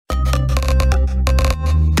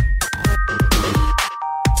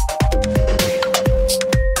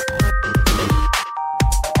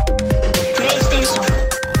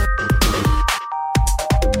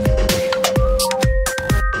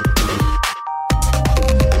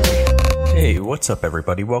what's up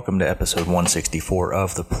everybody? Welcome to episode 164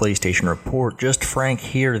 of the PlayStation Report. Just Frank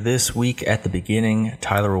here this week at the beginning.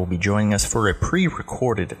 Tyler will be joining us for a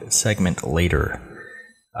pre-recorded segment later.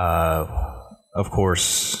 Of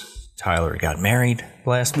course, Tyler got married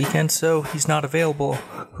last weekend, so he's not available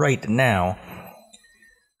right now.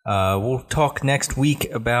 We'll talk next week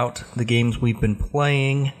about the games we've been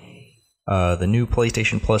playing. The new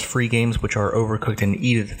PlayStation Plus free games, which are Overcooked and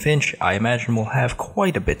Edith Finch. I imagine we'll have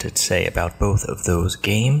quite a bit to say about both of those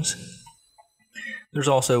games. There's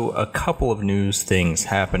also a couple of news things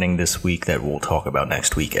happening this week that we'll talk about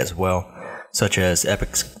next week as well, such as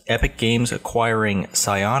Epic Games acquiring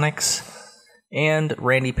Psyonix and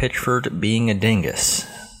Randy Pitchford being a dingus,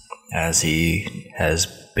 as he has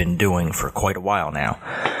been doing for quite a while now.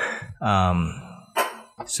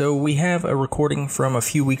 So we have a recording from a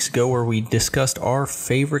few weeks ago where we discussed our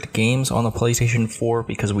favorite games on the PlayStation 4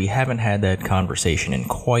 because we haven't had that conversation in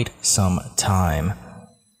quite some time.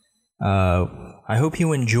 I hope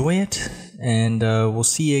you enjoy it, and we'll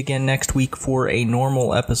see you again next week for a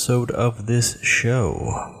normal episode of this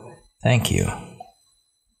show. Thank you.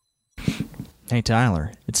 Hey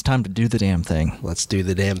Tyler, it's time to do the damn thing. Let's do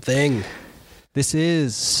the damn thing. This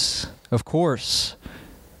is, of course,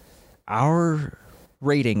 our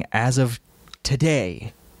rating as of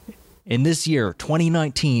today, in this year,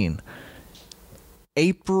 2019,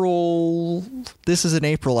 April... This is an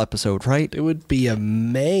April episode, right? It would be a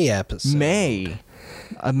May episode.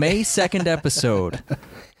 A May 2nd episode,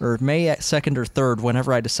 or May 2nd or 3rd,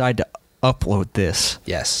 whenever I decide to upload this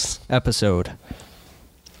episode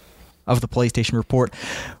of the PlayStation Report,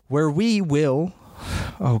 where we will...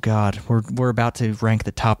 Oh God, we're about to rank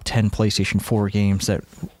the top 10 PlayStation 4 games that...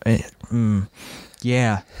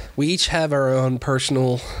 Yeah. We each have our own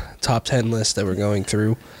personal top 10 list that we're going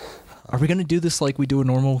through. Are we going to do this like we do a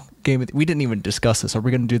normal game? We didn't even discuss this. Are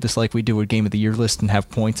we going to do this like we do a Game of the Year list and have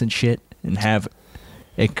points and shit and have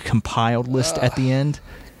a compiled list at the end?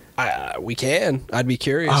 We can. I'd be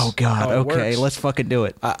curious. Oh, God. Okay, let's fucking do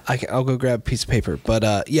it. I'll go grab a piece of paper.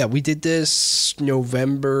 But, yeah, we did this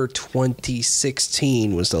November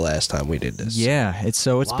 2016 was the last time we did this. Yeah, it's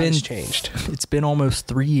been changed. It's been almost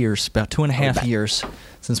 3 years, about 2.5 years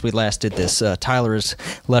since we last did this. Tyler is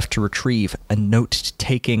left to retrieve a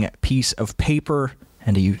note-taking piece of paper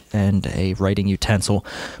and a writing utensil.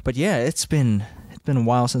 But, yeah, it's been a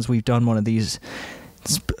while since we've done one of these.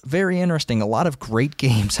 It's very interesting. A lot of great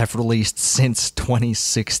games have released since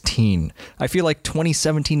 2016. I feel like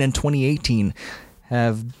 2017 and 2018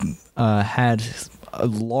 have had a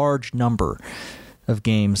large number of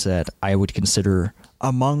games that I would consider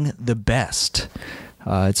among the best.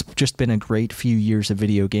 It's just been a great few years of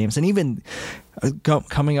video games. And even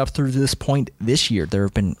coming up through this point this year, there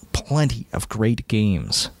have been plenty of great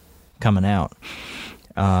games coming out.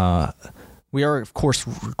 We are, of course,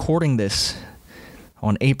 recording this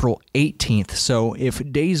on April 18th, so if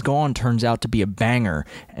Days Gone turns out to be a banger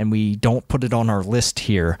and we don't put it on our list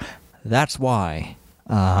here, that's why.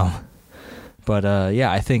 Yeah,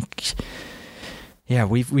 I think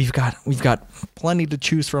we've got plenty to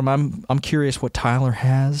choose from. I'm curious what Tyler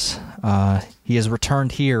has. He has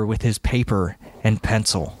returned here with his paper and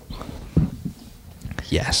pencil.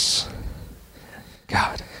 Yes.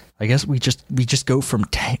 God. I guess we just go from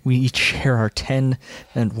 10. We each share our 10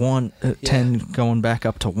 and 1, 10 going back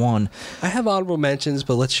up to 1. I have honorable mentions,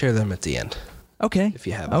 but let's share them at the end. Okay. If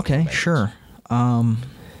you have. Okay, sure.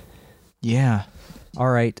 Yeah.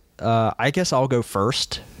 All right. I guess I'll go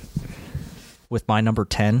first with my number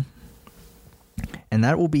 10, and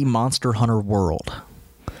that will be Monster Hunter World.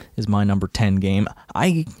 Is my number 10 game.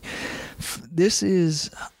 I've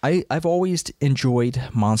always enjoyed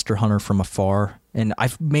Monster Hunter from afar. And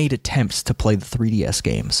I've made attempts to play the 3DS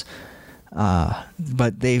games,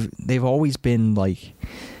 but they've always been like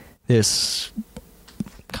this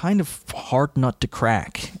kind of hard nut to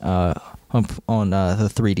crack on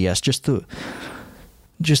the 3DS.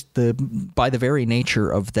 Just by the very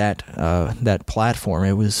nature of that platform,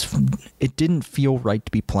 it didn't feel right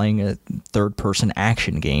to be playing a third-person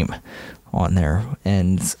action game on there.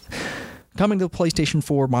 And coming to the PlayStation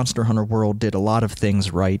 4, Monster Hunter World did a lot of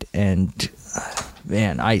things right, and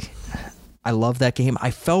man, I love that game.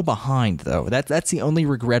 I fell behind, though. That's the only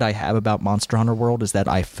regret I have about Monster Hunter World, is that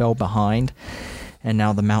I fell behind, and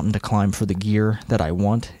now the mountain to climb for the gear that I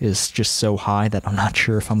want is just so high that I'm not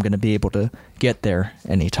sure if I'm going to be able to get there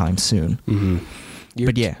anytime soon. Mm-hmm.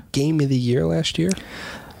 But yeah. Game of the year last year?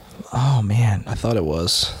 Oh, man. I thought it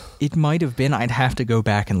was. It might have been. I'd have to go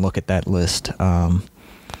back and look at that list.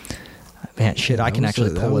 Man, shit, I can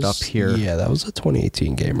actually pull it up here. Yeah, that was a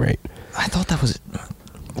 2018 game, right? I thought that was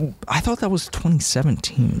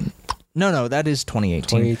 2017. No, that is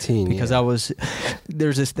 2018. 2018, because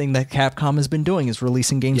there's this thing that Capcom has been doing is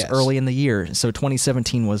releasing games Yes. early in the year. So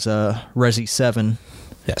 2017 was Resi 7,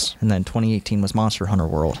 Yes. and then 2018 was Monster Hunter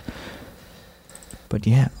World. But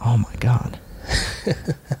yeah, oh my god.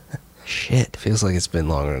 Shit. Feels like it's been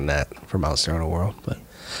longer than that for Monster Hunter World, but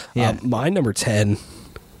Yeah. my number 10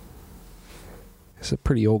 is a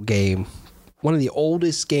pretty old game. One of the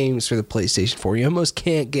oldest games for the PlayStation 4. You almost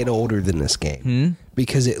can't get older than this game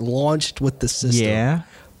because it launched with the system. Yeah.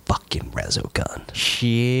 Fucking Resogun.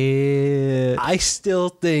 Shit. I still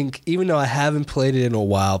think, even though I haven't played it in a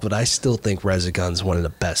while, but I still think Resogun's one of the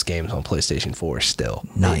best games on PlayStation 4 still.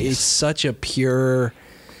 Nice. It's such a pure,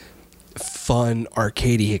 fun,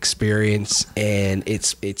 arcadey experience, and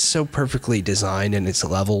it's so perfectly designed in its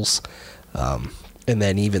levels. And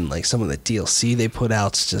then even like some of the DLC they put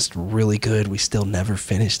out's just really good. We still never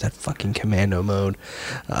finished that fucking commando mode.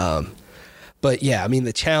 But yeah, I mean,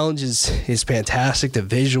 the challenge is fantastic. The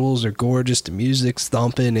visuals are gorgeous. The music's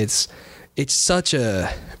thumping. It's such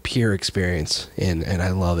a pure experience, and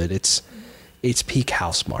I love it. It's peak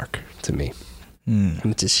Housemarque to me. And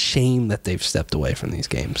it's a shame that they've stepped away from these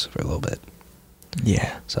games for a little bit.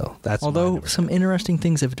 Yeah. So that's Although some interesting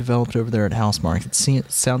things have developed over there at Housemarque.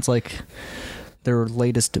 It sounds like their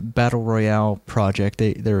latest battle royale project.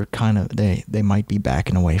 They might be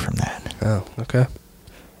backing away from that. Oh, okay.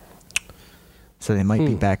 So they might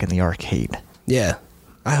be back in the arcade. Yeah,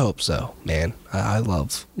 I hope so, man. I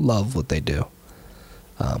love what they do.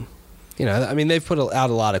 I mean, they've put out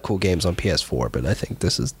a lot of cool games on PS4, but I think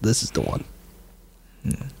this is the one.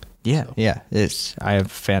 Yeah, yeah. I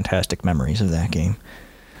have fantastic memories of that game.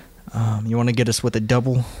 You want to get us with a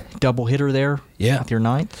double hitter there? Yeah. With your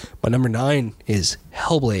ninth? My number 9 is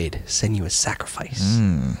Hellblade: Senua's Sacrifice.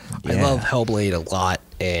 Yeah. I love Hellblade a lot,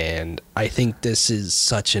 and I think this is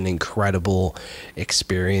such an incredible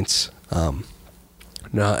experience. Of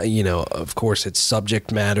course, its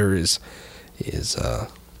subject matter is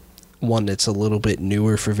one that's a little bit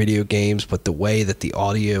newer for video games, but the way that the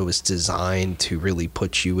audio is designed to really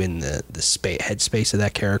put you in the headspace of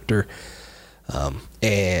that character,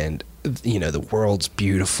 and the world's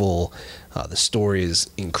beautiful, the story is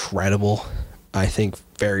incredible. I think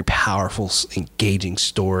very powerful, engaging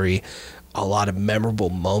story, a lot of memorable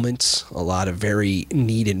moments, a lot of very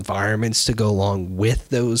neat environments to go along with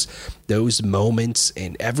those moments,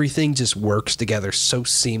 and everything just works together so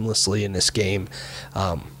seamlessly in this game.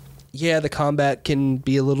 The combat can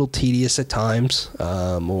be a little tedious at times,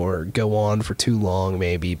 or go on for too long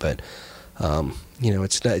maybe, but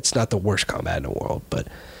it's not the worst combat in the world. But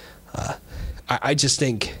I just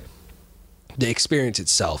think the experience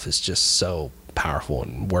itself is just so powerful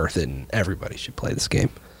and worth it, and everybody should play this game.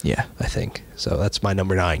 Yeah. I think so. That's my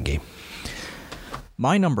number 9 game.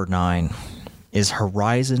 My number 9 is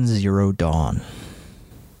Horizon Zero Dawn.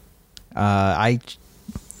 I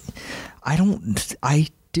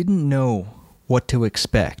didn't know what to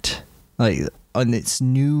expect. Like, on its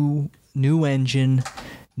new engine,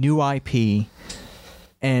 new IP,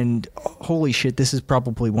 and holy shit, this is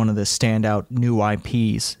probably one of the standout new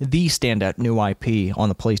IPs, the standout new IP on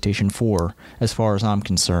the PlayStation 4, as far as I'm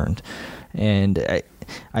concerned. And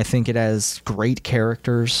I think it has great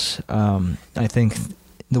characters. I think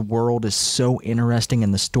the world is so interesting,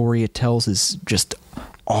 and the story it tells is just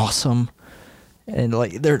awesome. And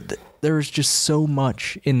like there's just so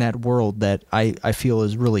much in that world that I feel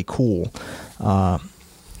is really cool.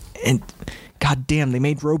 And goddamn, they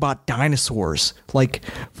made robot dinosaurs. Like,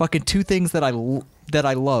 fucking two things that I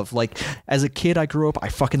love. Like, as a kid, I grew up, I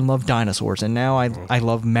fucking love dinosaurs, and now I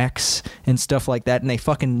love mechs and stuff like that. And they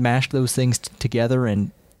fucking mashed those things together,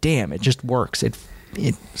 and damn, it just works.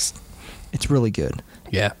 It's really good.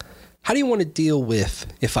 Yeah. How do you want to deal with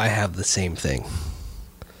if I have the same thing?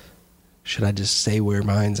 Should I just say where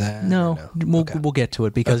mine's at? No, we'll get to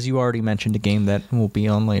it, because you already mentioned a game that will be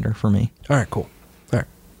on later for me. All right, cool. All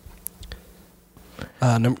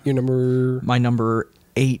right. Your number... My number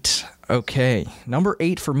 8. Okay. Number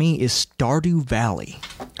 8 for me is Stardew Valley.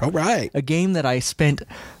 All right. A game that I spent,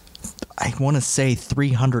 I want to say,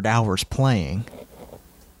 300 hours playing.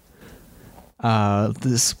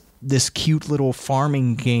 This cute little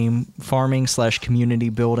farming / community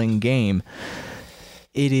building game.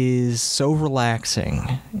 It is so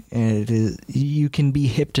relaxing, and you can be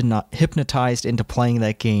hypnotized into playing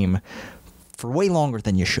that game for way longer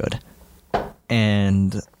than you should.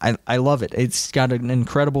 And I love it. It's got an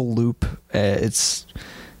incredible loop. It's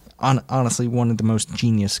honestly one of the most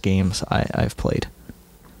genius games I've played.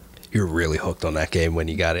 You're really hooked on that game when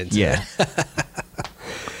you got into it.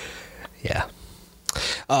 Yeah.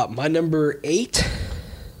 My number 8,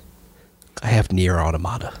 I have Nier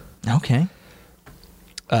Automata. Okay.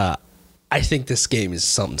 I think this game is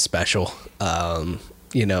something special.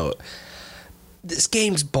 You know, this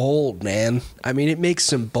game's bold, man. I mean, it makes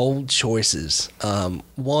some bold choices.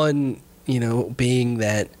 One, you know, being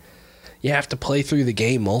that you have to play through the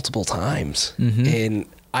game multiple times. And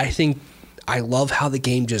I think I love how the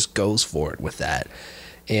game just goes for it with that.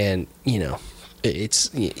 And, you know, it's,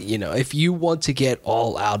 you know, if you want to get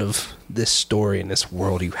all out of this story and this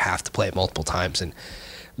world, you have to play it multiple times. And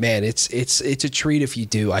man, it's a treat if you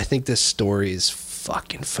do. I think this story is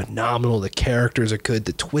fucking phenomenal. The characters are good.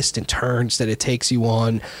 The twists and turns that it takes you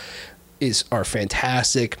on are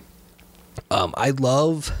fantastic. I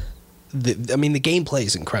love the gameplay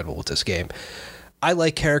is incredible with this game. I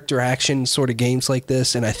like character action sort of games like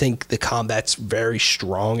this, and I think the combat's very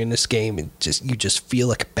strong in this game, and you just feel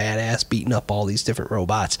like a badass beating up all these different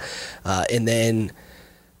robots. And then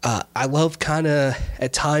I love kind of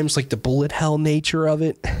at times like the bullet hell nature of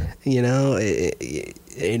it, you know,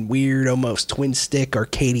 and weird almost twin stick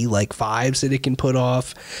arcadey like vibes that it can put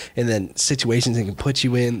off, and then situations it can put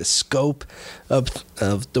you in. The scope of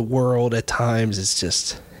the world at times is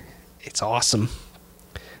just, it's awesome.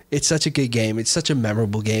 It's such a good game. It's such a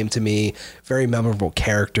memorable game to me. Very memorable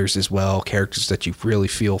characters as well. Characters that you really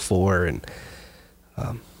feel for. And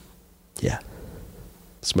yeah,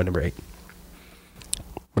 that's my number 8.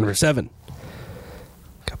 My number 7.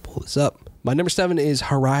 Gotta pull this up. My number 7 is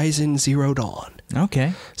Horizon Zero Dawn.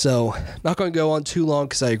 Okay. So, not going to go on too long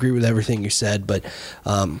because I agree with everything you said. But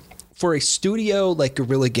for a studio like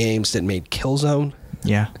Guerrilla Games that made Killzone,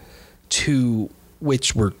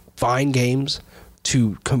 which were fine games,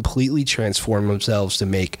 to completely transform themselves to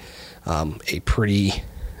make a pretty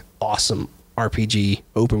awesome RPG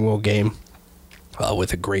open world game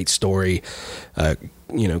with a great story,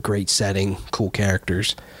 you know, great setting, cool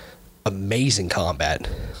characters, amazing combat.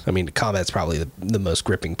 I mean, the combat's probably the most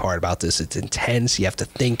gripping part about this. It's intense. You have to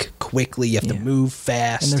think quickly. You have to move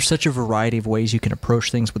fast. And there's such a variety of ways you can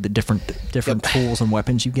approach things with the different tools and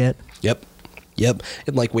weapons you get. Yep.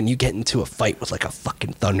 And like when you get into a fight with like a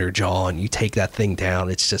fucking Thunderjaw and you take that thing down,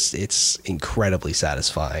 it's incredibly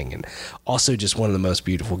satisfying, and also just one of the most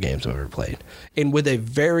beautiful games I've ever played. And with a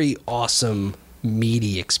very awesome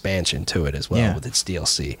meaty expansion to it as well with its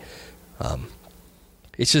DLC.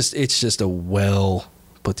 It's just a well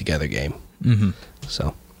put together game.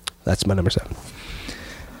 So that's my number 7.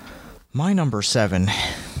 My number 7,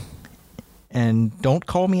 and don't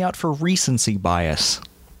call me out for recency bias,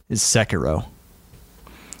 is Sekiro.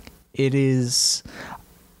 It is,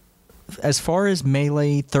 as far as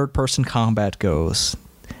melee third-person combat goes,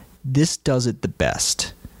 this does it the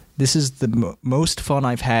best. This is the most fun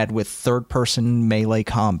I've had with third-person melee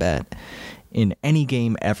combat in any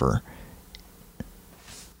game ever.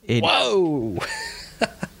 Whoa!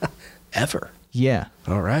 Ever? Yeah.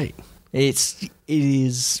 All right. It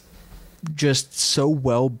is just so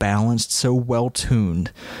well balanced, so well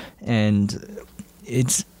tuned, and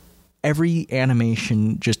it's every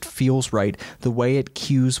animation just feels right. The way it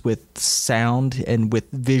cues with sound and with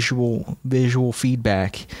visual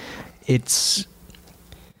feedback, it's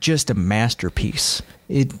just a masterpiece.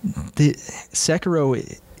 Sekiro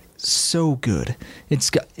is so good. It's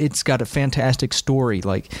got a fantastic story,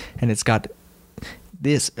 and it's got.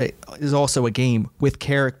 This is also a game with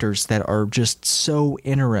characters that are just so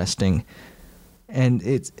interesting, and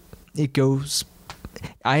it goes.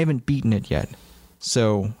 I haven't beaten it yet,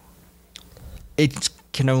 so it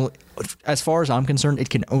can only, as far as I'm concerned, it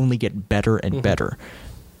can only get better and better.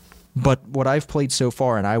 But what I've played so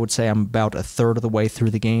far, and I would say I'm about a third of the way through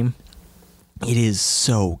the game, it is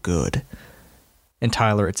so good. And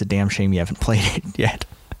Tyler, it's a damn shame you haven't played it yet.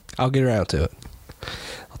 I'll get around to it.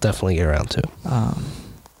 I'll definitely get around to it.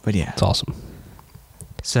 But yeah. It's awesome.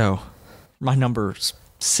 So, my number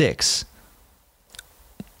 6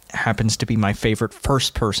 happens to be my favorite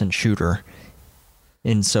first-person shooter.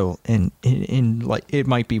 In like, it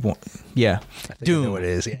might be one. Yeah. Doom. I know what it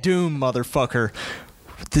is. Yeah. Doom, motherfucker.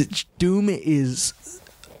 Doom is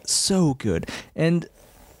so good. And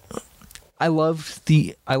I love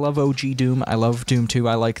OG Doom. I love Doom 2.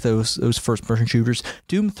 I like those first-person shooters.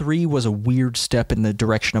 Doom 3 was a weird step in the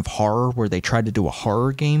direction of horror, where they tried to do a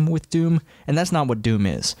horror game with Doom, and that's not what Doom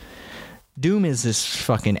is. Doom is this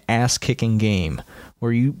fucking ass-kicking game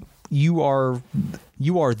where you are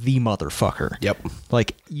the motherfucker. Yep.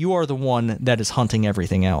 Like, you are the one that is hunting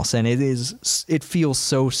everything else, and it feels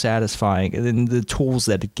so satisfying, and the tools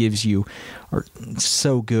that it gives you are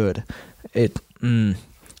so good.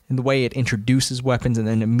 And the way it introduces weapons and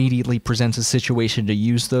then immediately presents a situation to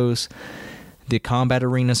use those. The combat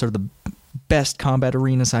arenas are the best combat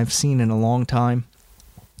arenas I've seen in a long time.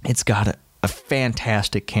 It's got a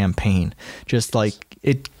fantastic campaign. Just like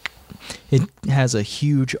it has a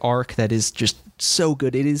huge arc that is just so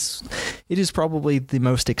good. It is probably the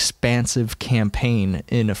most expansive campaign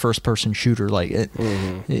in a first-person shooter. Like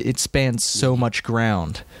it spans so much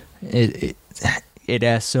ground. It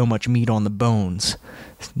has so much meat on the bones.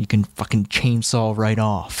 You can fucking chainsaw right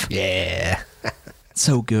off. Yeah.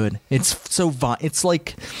 So good. It's so it's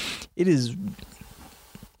like it is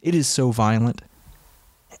so violent,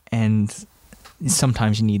 and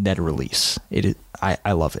sometimes you need that release.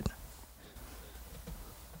 I love it.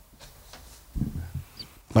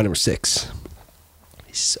 My number 6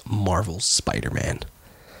 is Marvel's Spider-Man.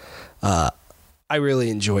 I really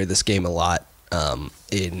enjoy this game a lot. I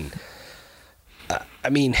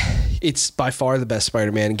mean, it's by far the best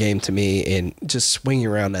Spider-Man game to me, and just swinging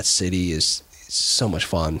around that city is so much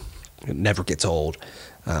fun. It never gets old.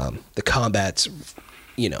 The combat's,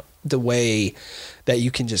 the way that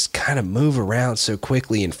you can just kind of move around so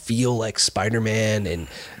quickly and feel like Spider-Man, and,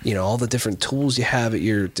 all the different tools you have at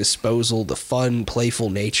your disposal, the fun, playful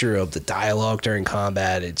nature of the dialogue during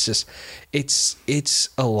combat. It's just, it's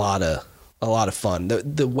a lot of fun.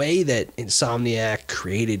 The way that Insomniac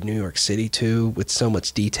created New York City too, with so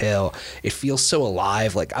much detail, it feels so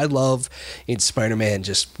alive. Like, I love in Spider-Man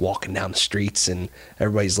just walking down the streets and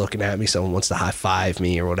everybody's looking at me, someone wants to high five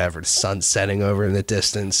me or whatever, the sun's setting over in the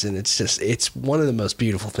distance, and it's one of the most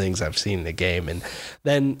beautiful things I've seen in the game. And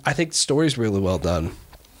then I think the story's really well done,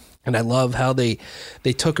 and I love how they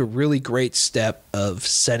took a really great step of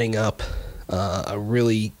setting up a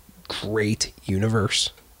really great universe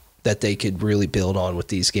that they could really build on with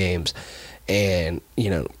these games. And,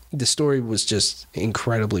 the story was just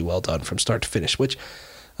incredibly well done from start to finish, which,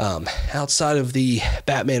 outside of the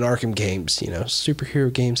Batman Arkham games,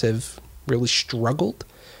 superhero games have really struggled.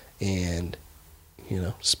 And,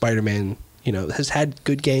 Spider-Man, has had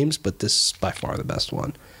good games, but this is by far the best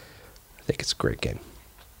one. I think it's a great game.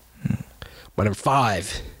 My number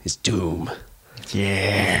 5 is Doom.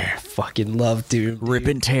 Yeah. Fucking love Doom. Rip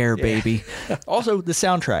and tear, baby. Also, the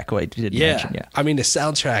soundtrack, like you did mention. Yeah. I mean, the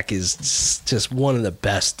soundtrack is just one of the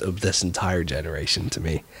best of this entire generation to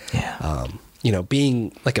me. Yeah.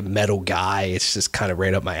 Being like a metal guy, it's just kind of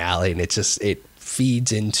right up my alley, and it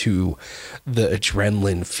feeds into the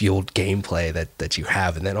adrenaline fueled gameplay that you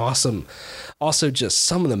have. And then also just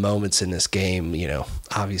some of the moments in this game,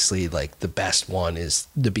 obviously like the best one is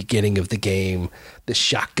the beginning of the game, the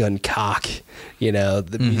shotgun cock,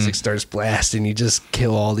 the music starts blasting, you just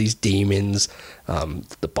kill all these demons.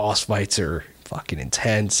 The boss fights are fucking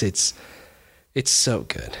intense. It's so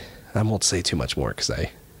good. I won't say too much more because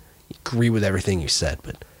I agree with everything you said,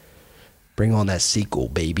 but bring on that sequel,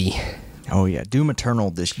 baby. Oh yeah, Doom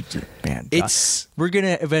Eternal. We're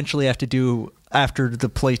gonna eventually have to do, after the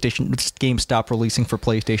PlayStation games stop releasing for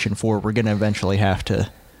PlayStation 4. We're gonna eventually have to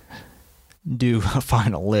do a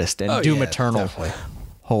final list, and Doom Eternal. Definitely.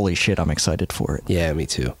 Holy shit, I'm excited for it. Yeah, me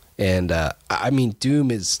too. And I mean, Doom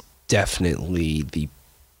is definitely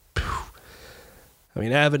I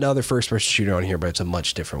have another first-person shooter on here, but it's a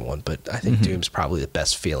much different one. But I think Doom's probably the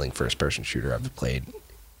best feeling first-person shooter I've played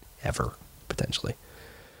ever, potentially.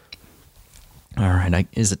 All right,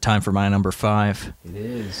 is it time for my number 5? It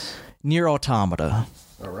is. Nier Automata.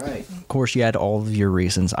 All right. Of course, you had all of your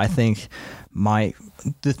reasons. I think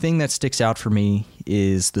the thing that sticks out for me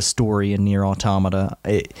is the story in Nier Automata.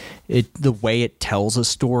 The way it tells a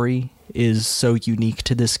story is so unique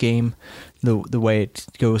to this game. The way it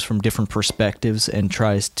goes from different perspectives and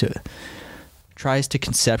tries to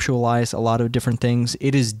conceptualize a lot of different things.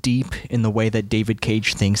 It is deep in the way that David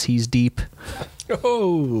Cage thinks he's deep.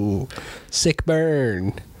 Oh, sick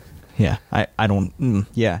burn. Yeah, I don't.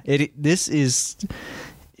 Yeah, it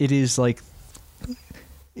is like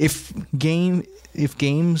if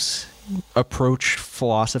games approach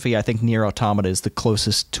philosophy, I think Nier Automata is the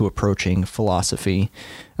closest to approaching philosophy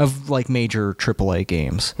of like major AAA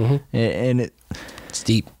games, and it's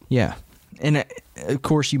deep. Yeah, and of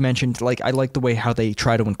course you mentioned, like, I like the way how they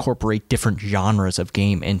try to incorporate different genres of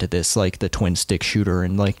game into this, like the twin stick shooter,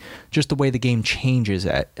 and like just the way the game changes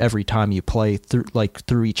at every time you play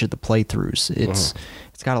through each of the playthroughs. It's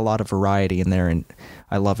got a lot of variety in there, and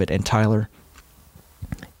I love it. And Tyler,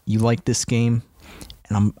 you like this game,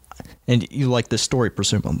 and you like this story,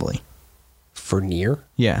 presumably. For Nier?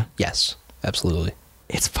 Yeah. Yes, absolutely.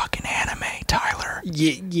 It's fucking anime, Tyler.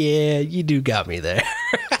 Yeah, you do got me there.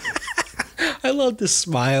 I love the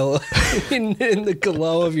smile in the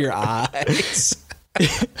glow of your eyes.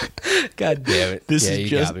 God damn it.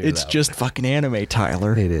 It's just fucking anime,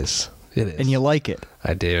 Tyler. It is. And you like it.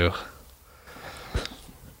 I do.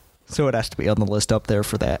 So it has to be on the list up there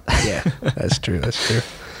for that. Yeah, that's true.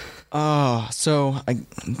 So I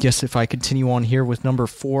guess if I continue on here with number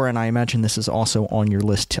 4, and I imagine this is also on your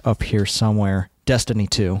list up here somewhere, Destiny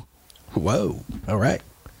 2. Whoa. All right.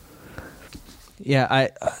 Yeah,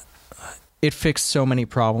 it fixed so many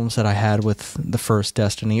problems that I had with the first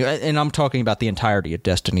Destiny, and I'm talking about the entirety of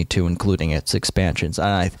Destiny 2, including its expansions.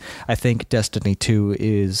 And I think Destiny 2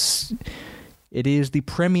 is the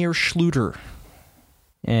premier Schluter.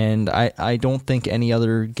 And I don't think any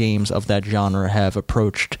other games of that genre have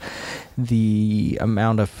approached the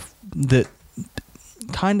amount of the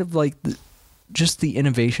kind of like just the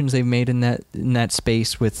innovations they've made in that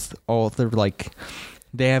space with all of their like.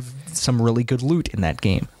 They have some really good loot in that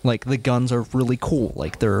game. Like the guns are really cool.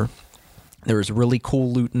 Like there is really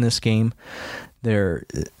cool loot in this game. They've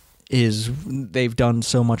done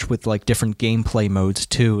so much with like different gameplay modes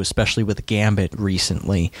too, especially with Gambit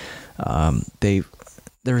recently. There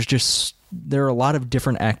are a lot of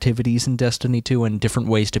different activities in Destiny 2 and different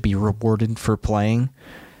ways to be rewarded for playing.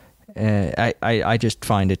 I just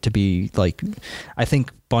find it to be like, I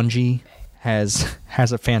think Bungie has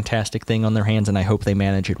a fantastic thing on their hands, and I hope they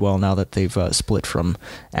manage it well now that they've split from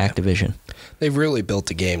Activision. They've really built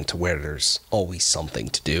the game to where there's always something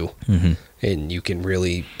to do, and you can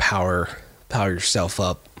really power yourself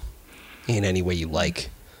up in any way you like.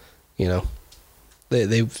 You know,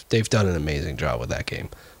 they've done an amazing job with that game.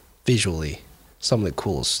 Visually, some of the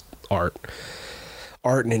coolest art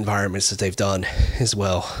and environments that they've done as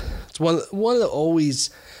well. It's one of the always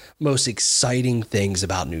most exciting things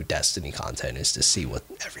about new Destiny content is to see what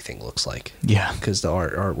everything looks like. Yeah, because the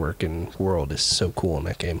artwork and world is so cool in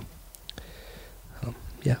that game.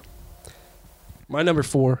 Yeah. My number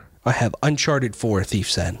 4, I have Uncharted 4: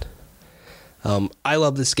 Thief's End. I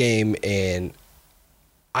love this game, and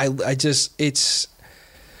I just, it's,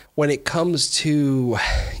 when it comes to,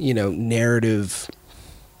 you know, narrative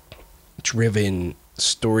driven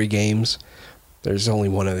story games, there's only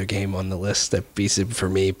one other game on the list that beats it for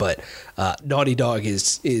me, but Naughty Dog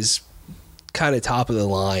is kind of top of the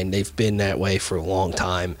line. They've been that way for a long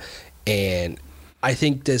time, and I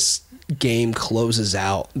think this game closes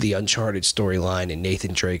out the Uncharted storyline and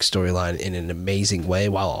Nathan Drake's storyline in an amazing way,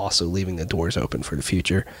 while also leaving the doors open for the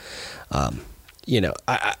future. You know,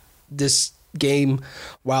 this game,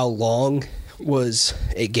 while long, was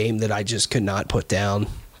a game that I just could not put down.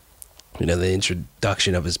 You know, the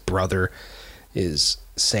introduction of his brother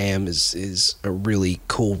Sam is a really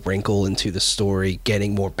cool wrinkle into the story.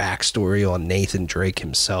 Getting more backstory on Nathan Drake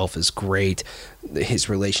himself is great. His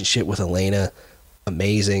relationship with Elena,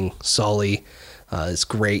 amazing. Sully is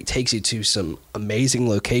great. Takes you to some amazing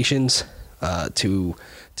locations to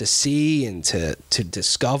see and to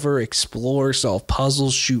discover, explore, solve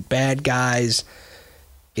puzzles, shoot bad guys.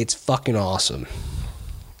 It's fucking awesome.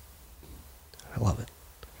 I love it.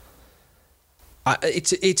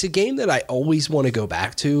 It's a game that I always want to go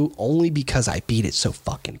back to, only because I beat it so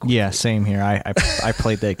fucking quickly. Yeah, same here. I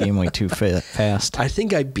played that game way too fast. I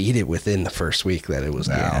think I beat it within the first week that it was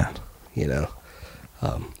out. You know,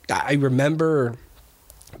 I remember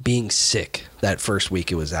being sick that first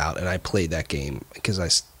week it was out, and I played that game because I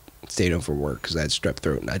stayed home from work because I had strep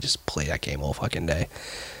throat, and I just played that game all fucking day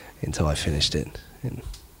until I finished it. And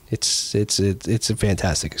it's a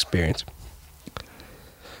fantastic experience.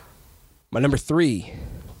 My number 3,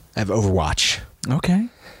 I have Overwatch. Okay.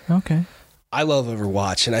 I love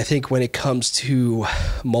Overwatch, and I think when it comes to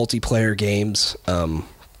multiplayer games,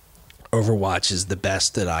 Overwatch is the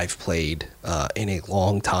best that I've played in a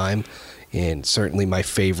long time, and certainly my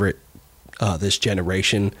favorite this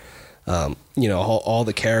generation. You know, all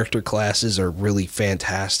the character classes are really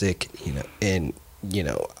fantastic, you know, and, you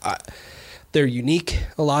know, they're unique,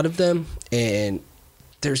 a lot of them, and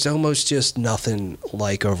there's almost just nothing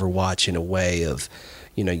like Overwatch in a way of,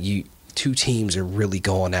 you know, two teams are really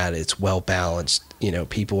going at it. It's well balanced. You know,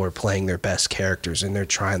 people are playing their best characters and they're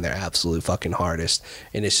trying their absolute fucking hardest.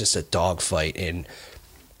 And it's just a dogfight. And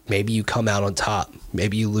maybe you come out on top.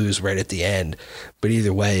 Maybe you lose right at the end. But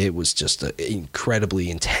either way, it was just an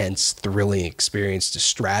incredibly intense, thrilling experience. The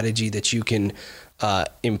strategy that you can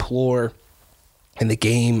implore in the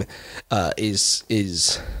game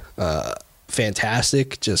is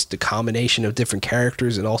fantastic. Just the combination of different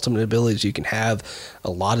characters and ultimate abilities you can have.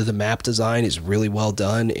 A lot of the map design is really well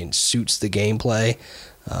done and suits the gameplay.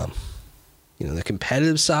 You know, the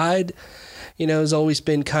competitive side, you know, has always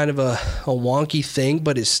been kind of a wonky thing,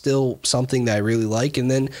 but is still something that I really like.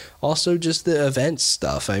 And then also just the events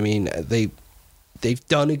stuff. I mean, they've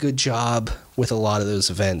done a good job with a lot of those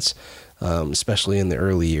events, especially in the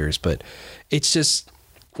early years. But it's just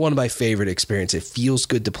one of my favorite experiences. It feels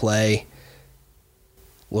good to play.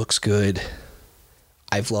 Looks good.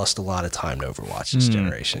 I've lost a lot of time to Overwatch this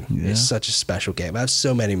generation. Yeah. It's such a special game. I have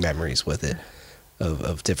so many memories with it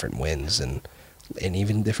of different wins and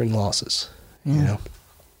even different losses. Yeah. You know,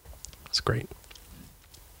 it's great.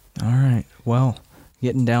 All right. Well,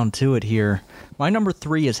 getting down to it here. My number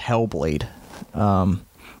 3 is Hellblade.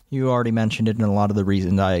 You already mentioned it, and a lot of the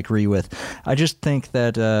reasons I agree with. I just think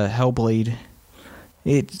that Hellblade,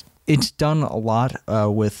 it's done a lot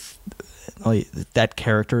with that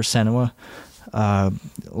character, Senua. A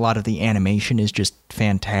lot of the animation is just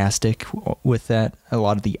fantastic with that. A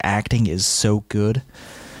lot of the acting is so good.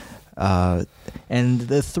 And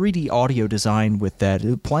the 3D audio design with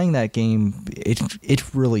that, playing that game,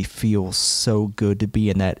 it really feels so good to be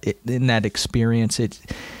in that experience. It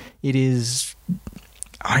is,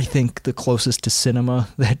 I think, the closest to cinema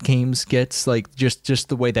that games gets. Like just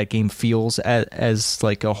the way that game feels as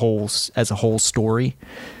like a whole story.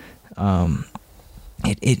 I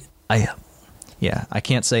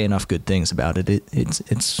can't say enough good things about it.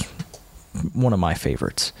 It's one of my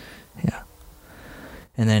favorites. Yeah.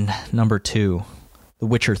 And then number 2, The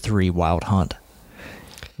Witcher 3 Wild Hunt.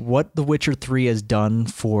 What The Witcher 3 has done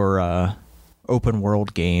for open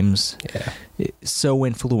world games, it's so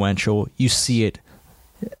influential. You see it,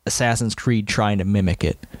 Assassin's Creed trying to mimic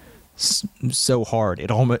it so hard.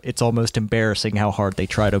 It's almost embarrassing how hard they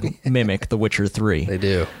try to mimic The Witcher 3. They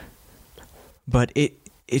do. But it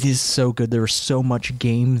is so good. There's so much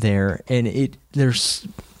game there, and there's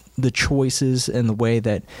the choices and the way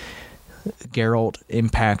that Geralt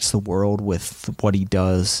impacts the world with what he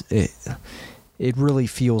does. It really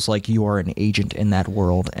feels like you are an agent in that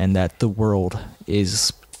world, and that the world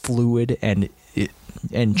is fluid and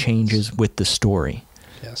changes with the story.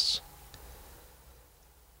 Yes.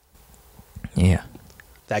 Yeah.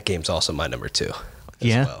 That game's also my number 2 as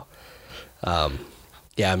Yeah. well.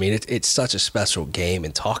 Yeah, I mean, it's such a special game,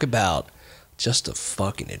 and talk about just a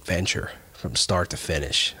fucking adventure from start to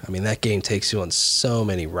finish. I mean, that game takes you on so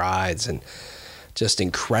many rides and just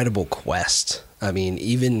incredible quests. I mean,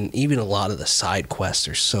 even a lot of the side quests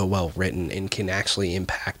are so well written and can actually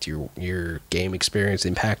impact your game experience,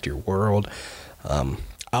 impact your world.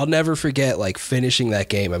 I'll never forget like finishing that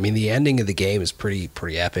game. I mean, the ending of the game is pretty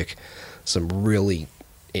epic. Some really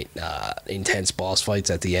intense boss fights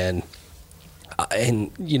at the end. And,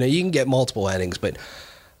 you know, you can get multiple endings, but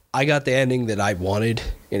I got the ending that I wanted,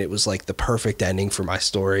 and it was like the perfect ending for my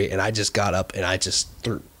story. And I just got up and I just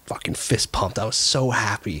fucking fist pumped. I was so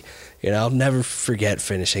happy. You know, I'll never forget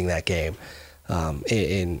finishing that game.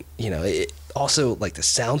 And you know, it also, like, the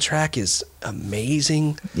soundtrack is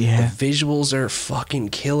amazing. Yeah. The visuals are fucking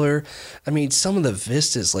killer. I mean, some of the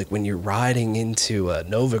vistas, like when you're riding into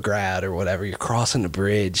Novigrad or whatever, you're crossing the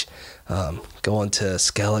bridge, going to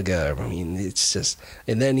Skellige. I mean, it's just,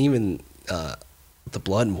 and then even the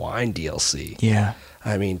Blood and Wine DLC. Yeah.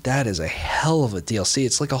 I mean, that is a hell of a DLC.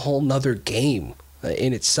 It's like a whole nother game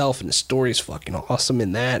in itself, and the story is fucking awesome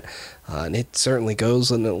in that. And it certainly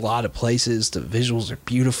goes in a lot of places. The visuals are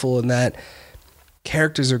beautiful in that.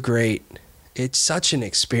 Characters are great. It's such an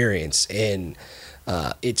experience, and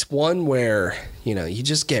it's one where, you know, you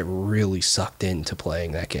just get really sucked into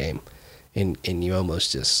playing that game, and you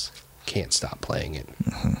almost just can't stop playing it,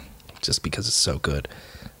 just because it's so good.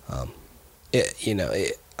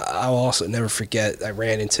 I'll also never forget, I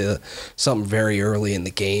ran into something very early in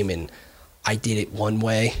the game, and I did it one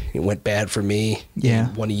way. It went bad for me. Yeah.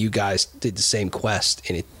 And one of you guys did the same quest,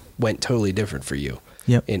 and it went totally different for you.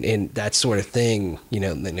 Yep. And that sort of thing, you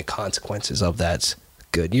know, and the consequences of that's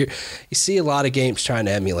good. You see a lot of games trying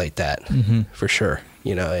to emulate that, for sure.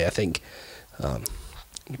 You know, I think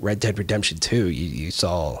Red Dead Redemption 2, you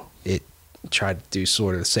saw it try to do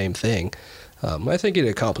sort of the same thing. I think it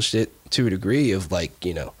accomplished it to a degree of, like,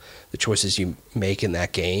 you know, the choices you make in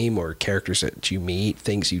that game, or characters that you meet,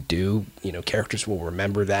 things you do, you know, characters will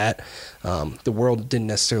remember that. The world didn't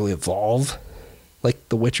necessarily evolve like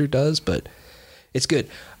The Witcher does, but it's good.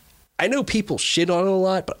 I know people shit on it a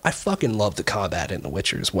lot, but I fucking love the combat in The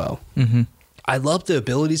Witcher as well. Mm-hmm. I love the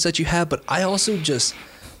abilities that you have, but I also just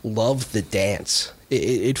love the dance.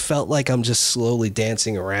 It felt like I'm just slowly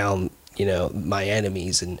dancing around, you know, my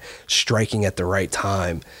enemies and striking at the right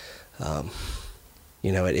time.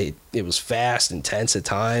 You know, it was fast and tense at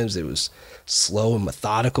times. It was slow and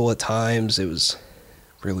methodical at times. It was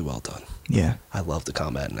really well done. Yeah. I love the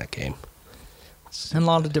combat in that game. And a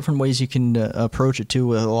lot of different ways you can approach it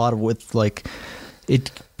too. A lot of with, like,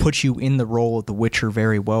 it puts you in the role of the Witcher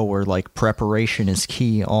very well, where, like, preparation is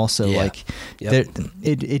key also. Yeah. Like, Yep.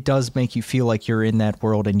 it does make you feel like you're in that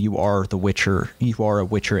world and you are the Witcher. You are a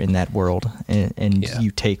Witcher in that world, and Yeah. you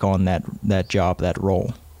take on that job, that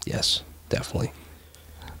role. Yes, definitely.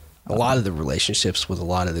 A lot of the relationships with a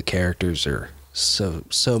lot of the characters are so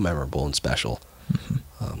memorable and special.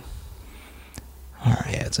 All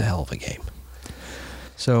right. Yeah, it's a hell of a game.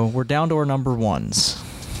 So we're down to our number ones.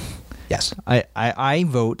 Yes. I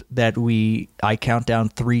vote that I count down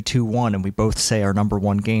 3, 2, 1, and we both say our number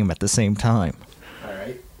one game at the same time. All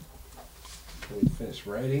right. Let me finish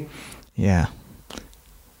writing. Yeah.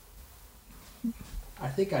 I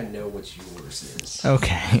think I know what yours is.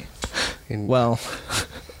 Okay. Well,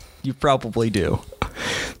 you probably do.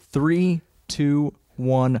 3, 2,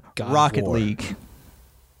 1. God of Rocket War. League.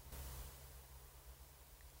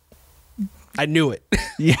 I knew it.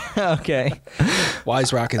 Yeah. Okay. Why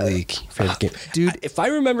is Rocket League your favorite game? Dude. If I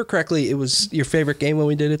remember correctly, it was your favorite game when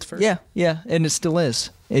we did it first? Yeah, and it still is.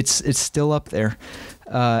 It's still up there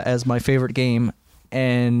as my favorite game.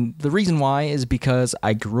 And the reason why is because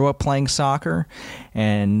I grew up playing soccer,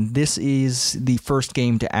 and this is the first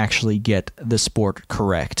game to actually get the sport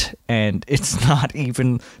correct. And it's not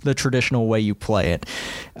even the traditional way you play it.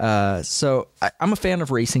 So I'm a fan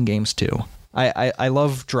of racing games too. I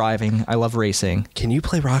love driving. I love racing. Can you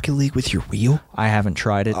play Rocket League with your wheel? I haven't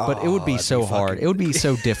tried it, but it would be so hard. It would be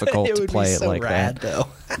so difficult to play it like rad, that. Though.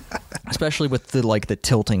 Especially with the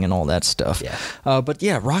tilting and all that stuff. Yeah. But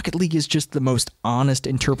yeah, Rocket League is just the most honest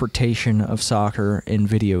interpretation of soccer in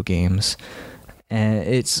video games. And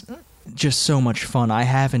it's just so much fun. I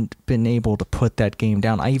haven't been able to put that game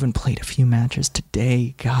down. I even played a few matches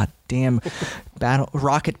today. God damn.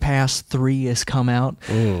 Rocket Pass 3 has come out.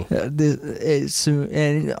 And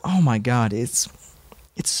oh my God, it's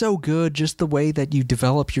so good, just the way that you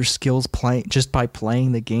develop your skills just by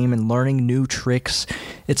playing the game and learning new tricks.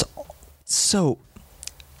 It's so...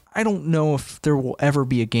 I don't know if there will ever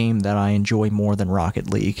be a game that I enjoy more than Rocket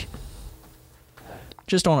League.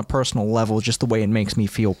 Just on a personal level, just the way it makes me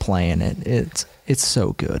feel playing it. It's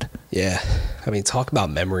so good. Yeah. I mean, talk about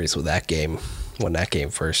memories with that game. When that game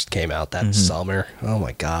first came out that summer, oh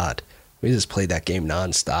my God. We just played that game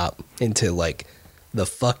nonstop into like the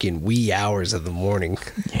fucking wee hours of the morning.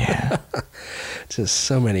 Yeah. Just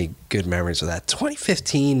so many good memories with that.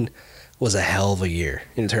 2015 was a hell of a year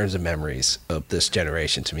in terms of memories of this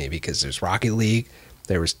generation to me, because there's Rocket League,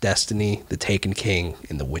 there was Destiny, The Taken King,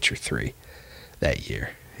 and The Witcher 3 that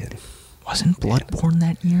year. And wasn't Bloodborne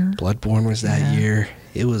that year? Bloodborne was that year.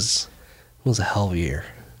 It was a hell of a year.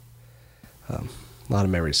 A lot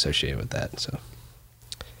of memories associated with that. So,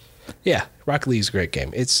 yeah, Rocket League is a great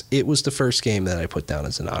game. It was the first game that I put down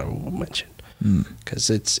as an honorable mention because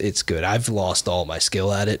it's good. I've lost all my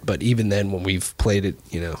skill at it, but even then, when we've played it,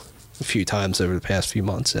 a few times over the past few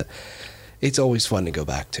months, it's always fun to go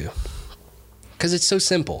back to because it's so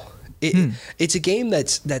simple. It's a game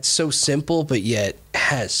that's so simple, but yet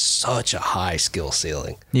has such a high skill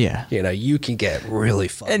ceiling. Yeah. You can get really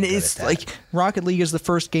fun. And it's like Rocket League is the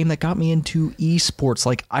first game that got me into esports.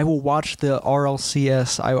 Like I will watch the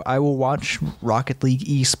RLCS. I will watch Rocket League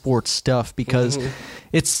esports stuff because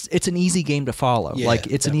it's an easy game to follow. Yeah, like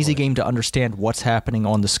it's an easy game to understand what's happening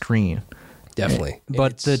on the screen. Definitely.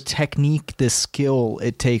 But the technique, the skill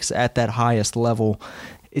it takes at that highest level,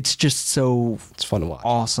 it's just so it's fun to watch.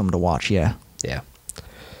 Awesome to watch, yeah. Yeah.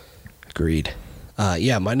 Agreed.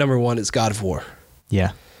 My number one is God of War.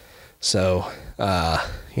 Yeah. So, it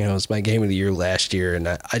was my game of the year last year, and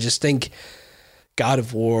I just think God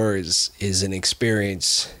of War is an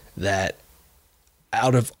experience that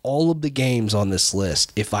out of all of the games on this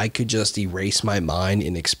list, if I could just erase my mind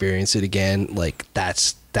and experience it again, like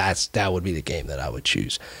that would be the game that I would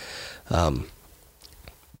choose.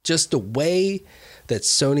 Just the way that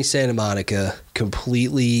Sony Santa Monica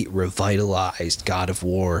completely revitalized God of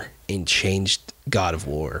War and changed God of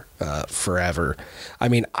War forever. I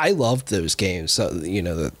mean, I loved those games. So,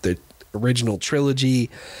 the original trilogy,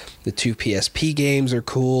 the 2 PSP games are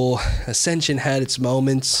cool. Ascension had its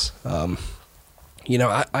moments. I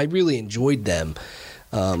really enjoyed them.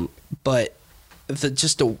 But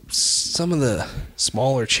some of the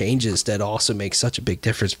smaller changes that also make such a big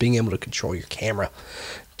difference, being able to control your camera,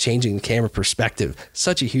 changing the camera perspective,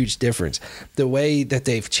 such a huge difference. The way that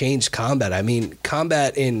they've changed combat. I mean,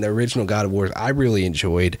 combat in the original God of War, I really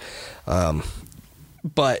enjoyed.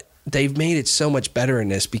 But they've made it so much better in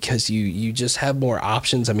this because you just have more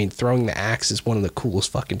options. I mean, throwing the axe is one of the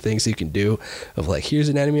coolest fucking things you can do. Of like, here's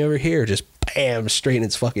an enemy over here, just bam, straight in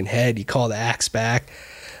its fucking head. You call the axe back.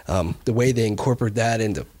 The way they incorporate that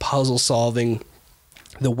into puzzle solving.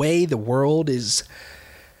 The way the world is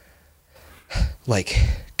like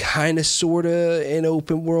kind of sort of an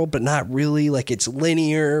open world, but not really. Like it's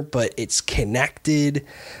linear, but it's connected.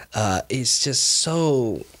 It's just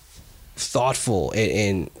so thoughtful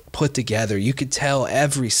and put together. You could tell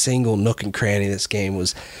every single nook and cranny of this game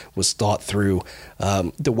was thought through.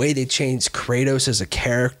 The way they changed Kratos as a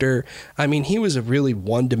character, I mean, he was a really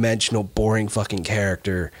one-dimensional, boring fucking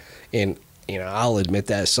character, and you know, I'll admit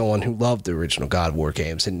that as someone who loved the original God of War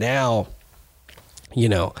games, and now, you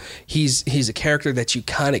know, he's a character that you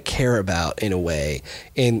kind of care about in a way,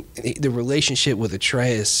 and the relationship with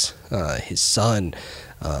Atreus, his son,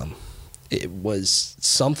 it was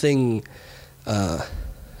something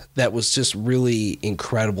that was just really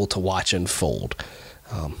incredible to watch unfold.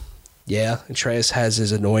 Yeah, Atreus has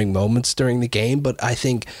his annoying moments during the game, but I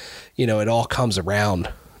think, you know, it all comes around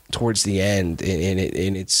towards the end,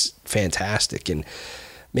 and it's fantastic. And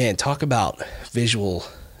man, talk about visual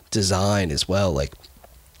design as well. Like,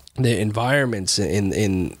 the environments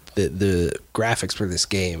in the graphics for this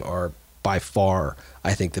game are by far,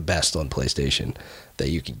 I think, the best on PlayStation that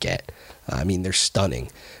you can get. I mean, they're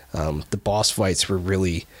stunning. The boss fights were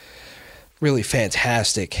really, really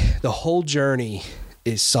fantastic. The whole journey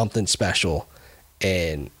is something special,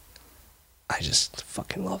 and I just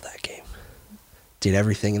fucking love that game. Did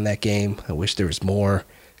everything in that game. I wish there was more.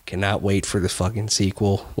 Cannot wait for the fucking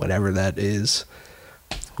sequel, whatever that is.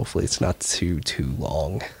 Hopefully it's not too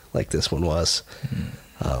long like this one was.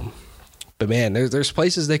 But man, there's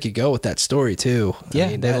places they could go with that story too. Yeah, I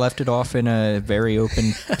mean, they left it off in a very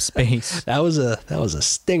open space. That was a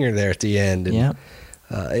stinger there at the end. And, yeah,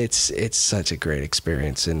 it's such a great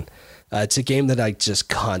experience, and it's a game that I just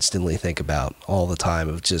constantly think about all the time.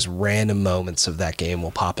 Of just random moments of that game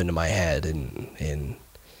will pop into my head, and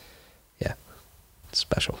yeah, it's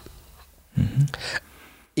special. Mm-hmm.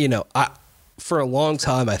 You know, for a long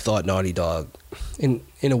time I thought Naughty Dog, in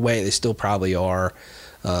a way they still probably are,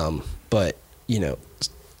 but you know,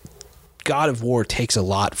 God of War takes a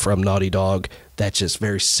lot from Naughty Dog. That's just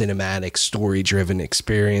very cinematic, story-driven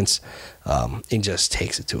experience, and just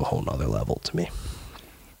takes it to a whole nother level to me.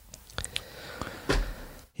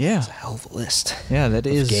 Yeah, it's a hell of a list. Yeah, that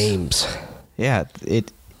is games. Yeah,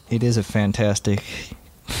 it is a fantastic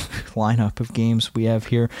lineup of games we have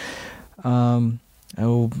here. I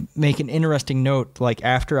will make an interesting note. Like,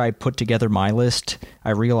 after I put together my list, I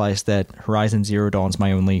realized that Horizon Zero Dawn's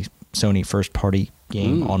my only Sony first-party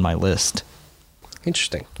game on my list.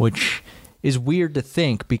 Interesting. Which is weird to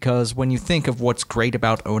think, because when you think of what's great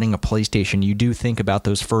about owning a PlayStation, you do think about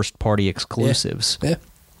those first-party exclusives. Yeah.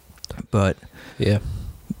 But yeah,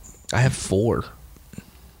 I have 4.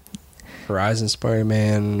 Horizon,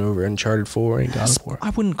 Spider-Man, over Uncharted 4, and God of War.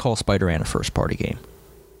 I wouldn't call Spider-Man a first-party game.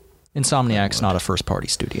 Insomniac's not a first-party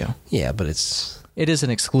studio. Yeah, but it is an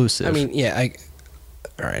exclusive. I mean, yeah,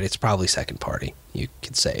 all right, it's probably second-party, you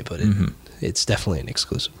could say, but it's definitely an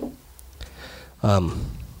exclusive. Have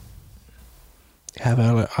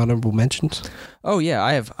honorable mentions? Oh yeah,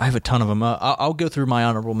 I have a ton of them. I'll go through my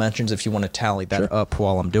honorable mentions if you want to tally that up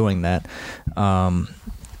while I'm doing that.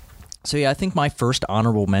 So yeah, I think my first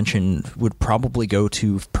honorable mention would probably go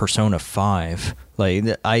to Persona 5. Like,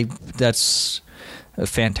 that's a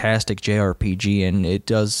fantastic JRPG, and it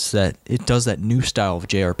does that new style of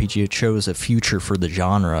JRPG. It shows a future for the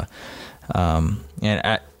genre, and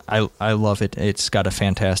I love it. It's got a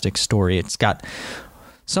fantastic story. It's got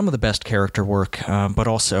some of the best character work, but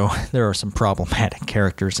also there are some problematic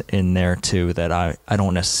characters in there too that I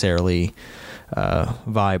don't necessarily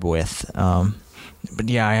vibe with. But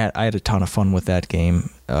yeah, I had a ton of fun with that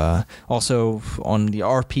game. Also, on the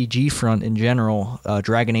RPG front in general,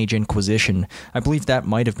 Dragon Age Inquisition, I believe that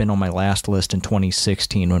might have been on my last list in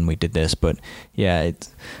 2016 when we did this. But yeah,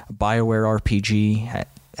 it's a BioWare RPG,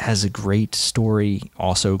 has a great story,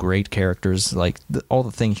 also great characters, like all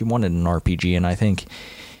the things you wanted in an RPG, and I think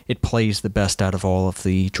it plays the best out of all of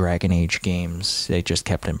the Dragon Age games. They just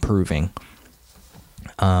kept improving.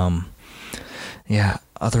 Yeah,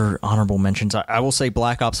 other honorable mentions. I will say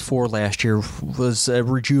Black Ops 4 last year was a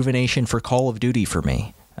rejuvenation for Call of Duty for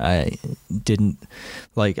me. I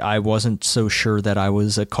wasn't so sure that I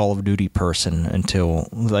was a Call of Duty person until,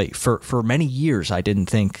 like, for many years I didn't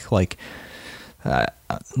think, like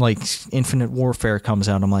Infinite Warfare comes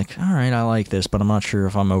out, I'm like, all right, I like this, but I'm not sure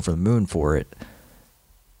if I'm over the moon for it.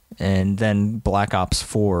 And then Black Ops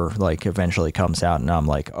 4 eventually comes out, and I'm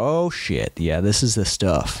like, oh shit, yeah, this is the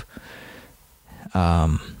stuff.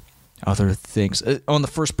 Other things on the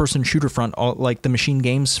first-person shooter front, like the Machine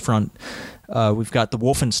Games front, we've got the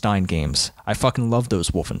Wolfenstein games. I fucking love those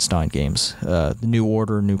Wolfenstein games. The New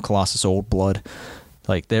Order, New Colossus, Old Blood,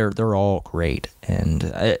 they're all great,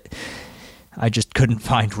 and I just couldn't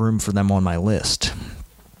find room for them on my list.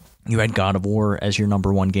 You had God of War as your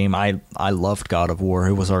number one game. I loved God of War.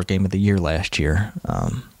 It was our game of the year last year.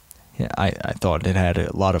 I thought it had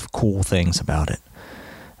a lot of cool things about it.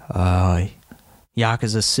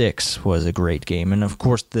 Yakuza 6 was a great game, and of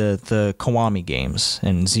course the Kiwami games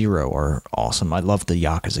and Zero are awesome. I love the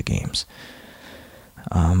Yakuza games.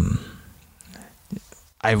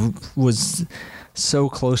 I was so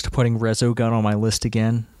close to putting Resogun on my list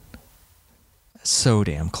again. So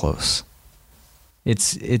damn close.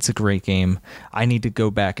 It's a great game. I need to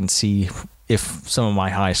go back and see if some of my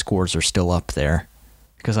high scores are still up there,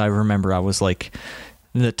 because I remember I was like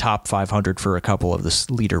in the top 500 for a couple of the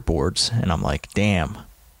leaderboards, and I'm like, damn,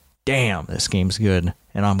 this game's good,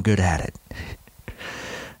 and I'm good at it.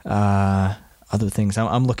 Other things,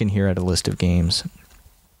 I'm looking here at a list of games.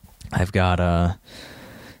 I've got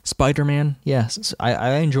Spider-Man. Yes,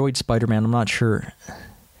 I enjoyed Spider-Man. I'm not sure.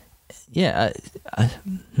 Yeah.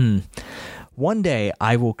 One day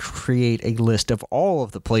I will create a list of all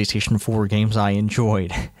of the PlayStation 4 games I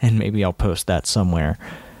enjoyed, and maybe I'll post that somewhere.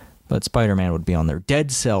 But Spider-Man would be on there.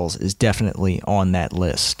 Dead Cells is definitely on that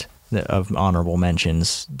list of honorable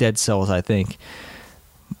mentions. Dead Cells, I think,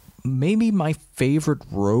 maybe my favorite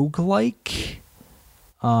roguelike.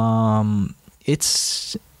 I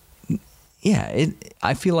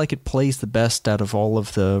feel like it plays the best out of all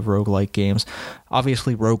of the roguelike games.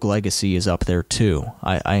 Obviously, Rogue Legacy is up there too.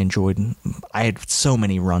 I had so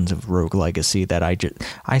many runs of Rogue Legacy that I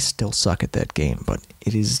still suck at that game, but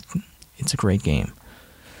it's a great game.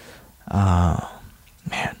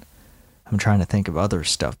 Man, I'm trying to think of other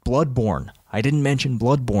stuff. Bloodborne. I didn't mention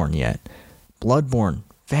Bloodborne yet. Bloodborne,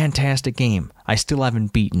 fantastic game. I still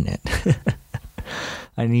haven't beaten it.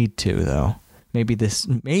 I need to though. Maybe this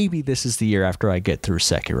is the year after I get through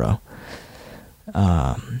Sekiro.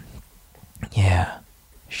 Yeah.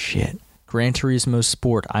 Shit. Gran Turismo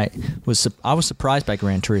Sport. I was surprised by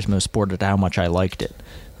Gran Turismo Sport at how much I liked it.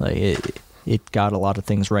 Like it got a lot of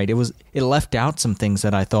things right. It left out some things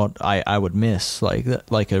that I thought I would miss,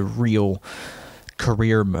 like a real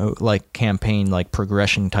career mode, like campaign, like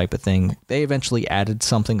progression type of thing. They eventually added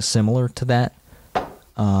something similar to that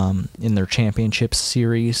in their Championships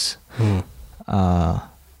series.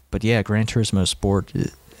 But yeah, Gran Turismo Sport,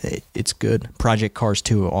 it's good. Project Cars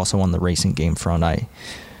 2 also on the racing game front. I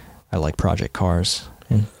like Project Cars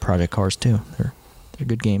and Project Cars 2. They're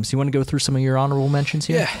good games. You want to go through some of your honorable mentions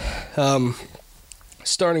here? Yeah.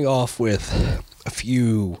 Starting off with a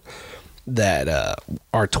few that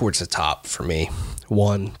are towards the top for me.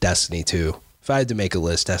 1, Destiny 2. If I had to make a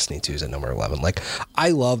list, Destiny 2 is at number 11. Like, I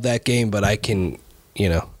love that game, but I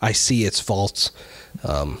see its faults.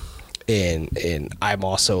 And I'm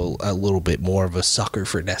also a little bit more of a sucker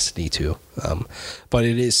for Destiny 2. But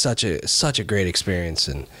it is such a great experience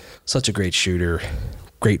and such a great shooter.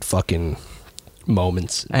 Great fucking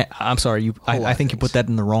moments. I'm sorry, I think you put that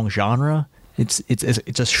in the wrong genre. It's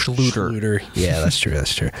a shooter. Yeah, that's true.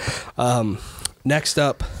 Next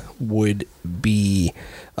up would be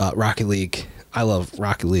Rocket League. I love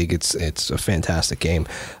Rocket League. It's a fantastic game.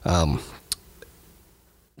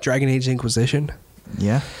 Dragon Age Inquisition.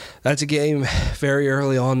 Yeah. That's a game very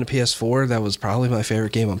early on the PS4. That was probably my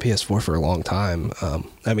favorite game on PS4 for a long time.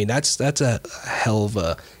 I mean, that's a hell of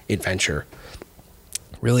a adventure.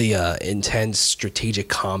 Really intense strategic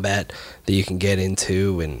combat that you can get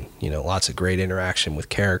into, and lots of great interaction with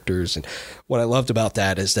characters. And what I loved about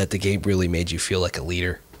that is that the game really made you feel like a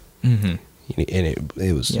leader. Mm-hmm. And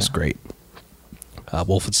it was just great.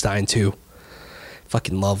 Wolfenstein 2.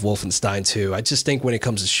 Fucking love Wolfenstein 2. I just think when it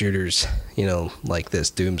comes to shooters, like this,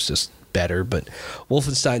 Doom's just better, but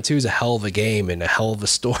Wolfenstein 2 is a hell of a game and a hell of a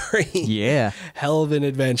story. Yeah. Hell of an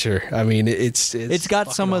adventure. I mean, it's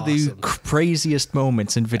got some of the craziest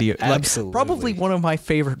moments in video. Absolutely. Probably one of my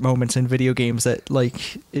favorite moments in video games that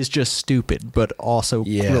is just stupid, but also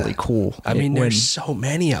really cool. I mean, there's so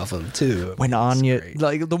many of them too. When Anya,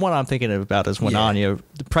 like the one I'm thinking about is when Anya,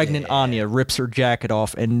 the pregnant Anya, rips her jacket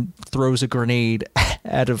off and throws a grenade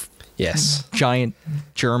out of giant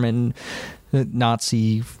German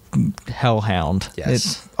Nazi hellhound.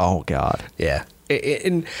 Yes. Oh god. Yeah.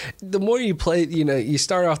 And the more you play, you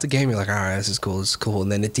start off the game, you're like, all right, this is cool.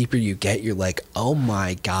 And then the deeper you get, you're like, oh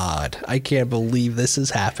my god, I can't believe this is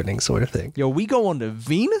happening, sort of thing. Yo, we going to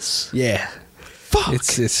Venus? Yeah. Fuck.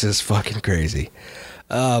 It's just fucking crazy.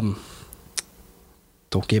 Don't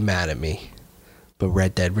get mad at me, but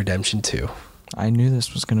Red Dead Redemption 2. I knew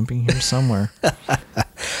this was going to be here somewhere.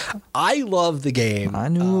 I love the game. I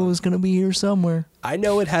knew it was going to be here somewhere. I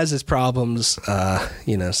know it has its problems.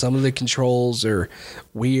 Some of the controls are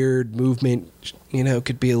weird. Movement,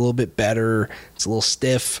 could be a little bit better. It's a little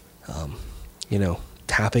stiff.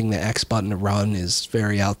 Tapping the X button to run is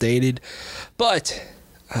very outdated. But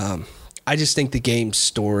I just think the game's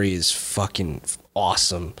story is fucking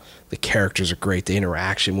awesome. The characters are great. The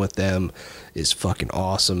interaction with them is fucking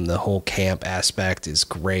awesome. The whole camp aspect is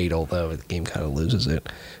great, although the game kind of loses it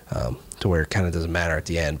to where it kind of doesn't matter at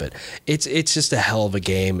the end. But it's just a hell of a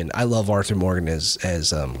game, and I love Arthur Morgan as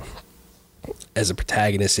a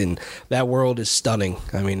protagonist, and that world is stunning.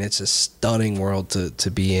 I mean, it's a stunning world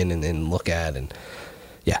to be in and look at, and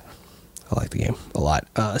yeah, I like the game a lot.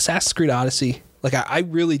 Assassin's Creed Odyssey, like I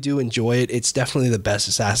really do enjoy it. It's definitely the best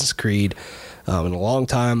Assassin's Creed in a long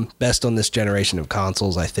time. Best on this generation of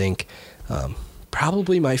consoles, I think.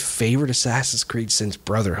 Probably my favorite Assassin's Creed since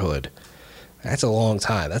Brotherhood. That's a long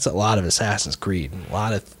time. That's a lot of Assassin's Creed. A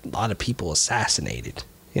lot of people assassinated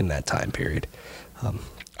in that time period.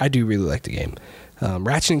 I do really like the game.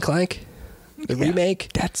 Ratchet and Clank, the remake.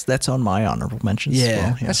 That's on my honorable mentions. Yeah, as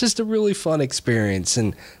well. That's just a really fun experience,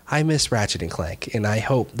 and I miss Ratchet and Clank, and I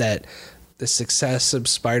hope that the success of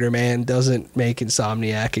Spider-Man doesn't make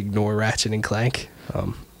Insomniac ignore Ratchet and Clank.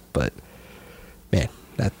 But man,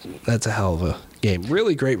 that's a hell of a game.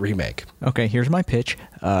 Really great remake. Okay, here's my pitch.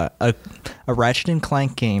 A Ratchet and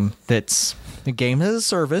Clank game that's a game as a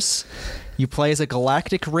service. You play as a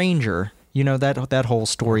galactic ranger. You know, that whole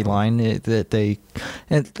storyline that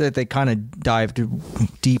they kind of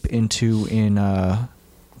dived deep into in A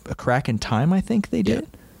Crack in Time, I think they did.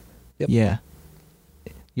 Yep. Yeah.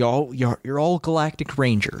 You're all galactic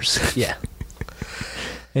rangers. Yeah.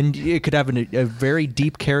 And you could have a very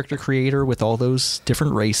deep character creator with all those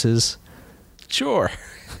different races. Sure.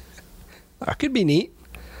 That could be neat.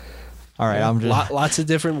 All right, I'm just lots of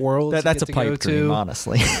different worlds. that's a pipe dream,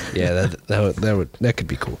 honestly. Yeah, that could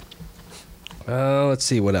be cool. Let's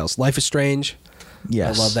see what else. Life is Strange.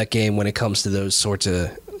 Yes. I love that game when it comes to those sorts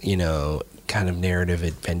of, kind of narrative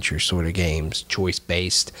adventure sort of games, choice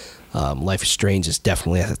based. Life is Strange is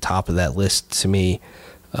definitely at the top of that list to me.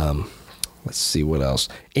 Let's see what else.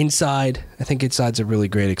 Inside. I think Inside's a really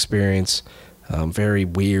great experience. Very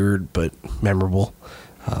weird but memorable.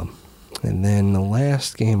 And then the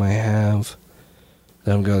last game I have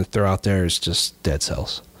that I'm going to throw out there is just Dead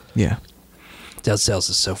Cells. Yeah. Dead Cells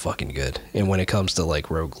is so fucking good. And when it comes to like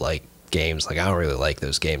roguelike games, like I don't really like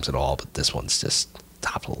those games at all, but this one's just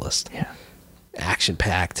top of the list. Yeah. Action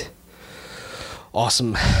packed.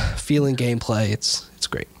 Awesome feeling gameplay. It's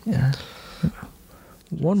great. Yeah.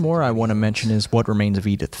 One more I want to mention is What Remains of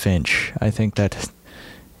Edith Finch. I think that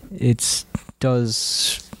it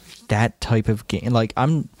does that type of game. Like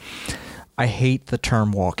I hate the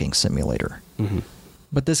term walking simulator. Mm-hmm.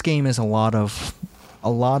 But this game is a lot of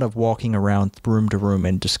walking around room to room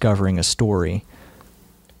and discovering a story.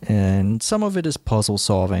 And some of it is puzzle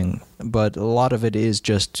solving, but a lot of it is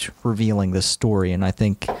just revealing the story. And I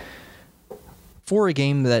think for a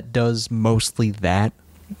game that does mostly that,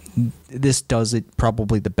 this does it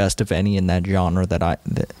probably the best of any in that genre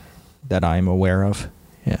that I'm aware of.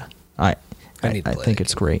 Yeah, I think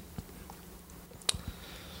it's great.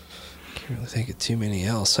 Can't really think of too many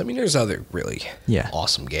else. I mean, there's other really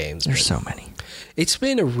awesome games. There's so many. It's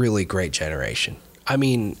been a really great generation. I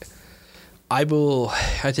mean, I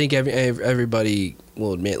think everybody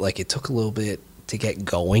will admit, like, it took a little bit to get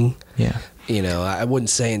going. Yeah. I wouldn't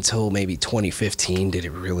say until maybe 2015 did it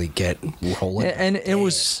really get rolling. And it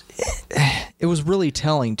was really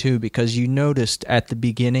telling too, because you noticed at the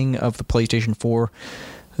beginning of the PlayStation 4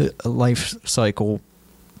 life cycle,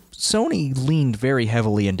 Sony leaned very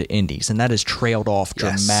heavily into indies, and that has trailed off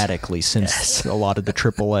dramatically since a lot of the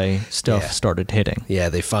AAA stuff started hitting. Yeah,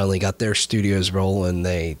 they finally got their studios rolling.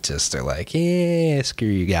 They just are like, yeah, screw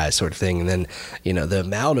you guys, sort of thing. And then, the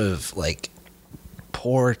amount of like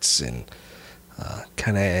ports and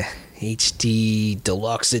kind of HD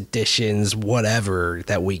deluxe editions, whatever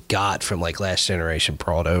that we got from like last generation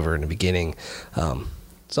brought over in the beginning.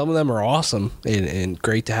 Some of them are awesome and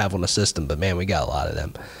great to have on the system, but man, we got a lot of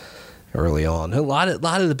them early on. A lot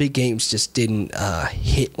of the big games just didn't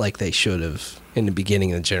hit like they should have in the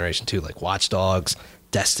beginning of the generation too, like Watch Dogs,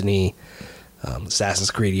 Destiny, Assassin's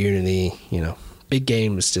Creed Unity. Big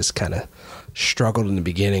games just kind of struggled in the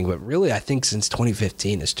beginning, but really I think since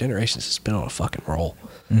 2015 this generation's just been on a fucking roll.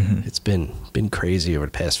 Mm-hmm. It's been crazy over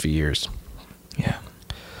the past few years. Yeah.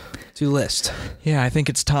 To list. Yeah, I think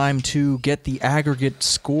it's time to get the aggregate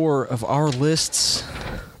score of our lists.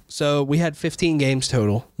 So we had 15 games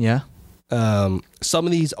total. Yeah. Some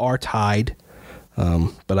of these are tied,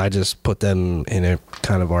 but I just put them in a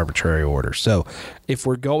kind of arbitrary order. So if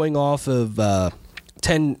we're going off of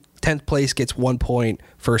 10th place gets 1 point,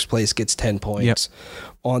 first place gets 10 points,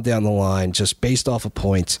 on down the line, just based off of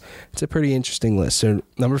points. It's a pretty interesting list. So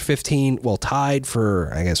number 15, tied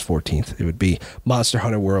for, I guess, 14th, it would be Monster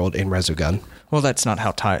Hunter World and Resogun. Well, that's not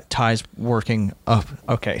how ties working up.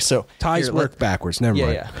 Okay, so Ties here, work backwards. Never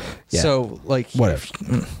mind. Yeah. So like whatever.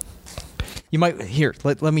 You might here.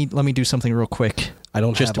 Let me do something real quick. I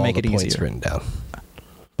don't just have to make all it the points easier. written down.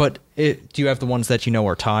 But do you have the ones that you know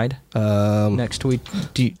are tied? Next week.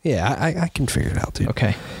 Do you, Yeah, I can figure it out, dude.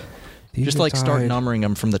 okay. These Just are like start tied. numbering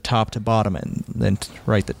them from the top to bottom, and then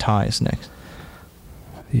write the ties next.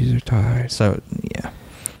 These are tied. So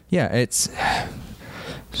yeah. It's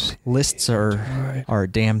lists are a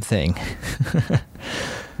damn thing.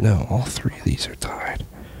 No, all three of these are tied.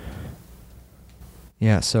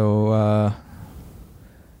 Yeah. So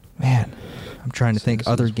man, I'm trying to think this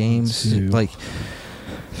other is games 1, 2, like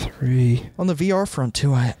 3. on the VR front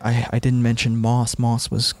too. I didn't mention Moss.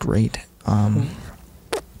 Moss was great.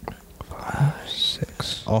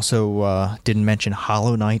 6. Also, didn't mention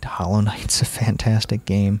Hollow Knight. Hollow Knight's a fantastic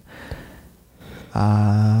game.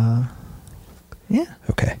 Yeah.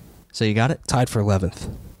 Okay. So you got it? Tied for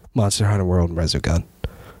 11th. Monster Hunter World and Resogun.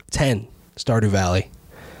 10. Stardew Valley.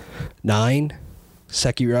 9.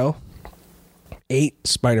 Sekiro. 8.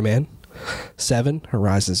 Spider-Man. 7.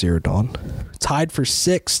 Horizon Zero Dawn. Tied for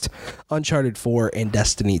 6th. Uncharted 4 and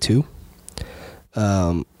Destiny 2.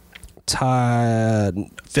 Tied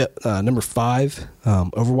number 5.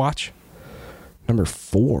 Overwatch. Number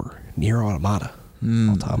 4. Nier Automata.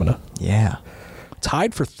 Automata. Yeah.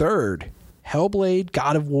 Tied for 3rd. Hellblade,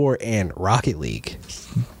 God of War, and Rocket League.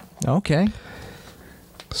 Okay.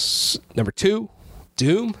 Number 2,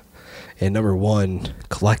 Doom. And number 1,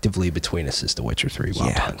 collectively between us, is The Witcher 3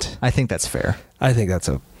 Wild Hunt. I think that's fair. I think that's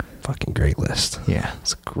a fucking great list. Yeah.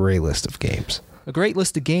 It's a great list of games. A great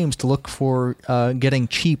list of games to look for getting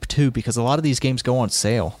cheap, too, because a lot of these games go on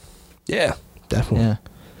sale. Yeah, definitely. Yeah.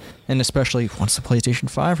 And especially once the PlayStation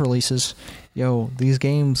 5 releases, these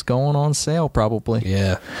games going on sale probably.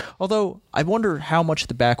 Yeah. Although, I wonder how much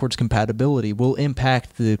the backwards compatibility will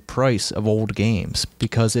impact the price of old games,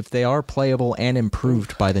 because if they are playable and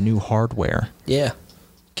improved by the new hardware. Yeah.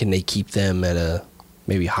 Can they keep them at a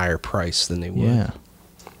maybe higher price than they would? Yeah.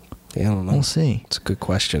 I don't know. We'll see. It's a good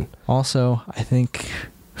question. Also, I think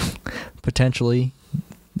potentially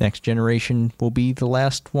next generation will be the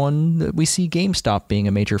last one that we see GameStop being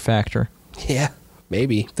a major factor. Yeah,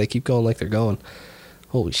 maybe. If they keep going like they're going.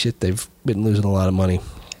 Holy shit, they've been losing a lot of money.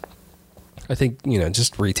 I think,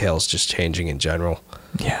 just retail's just changing in general.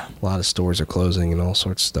 Yeah. A lot of stores are closing and all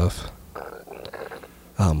sorts of stuff.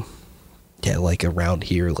 Yeah, like around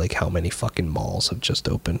here, like how many fucking malls have just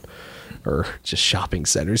opened, or just shopping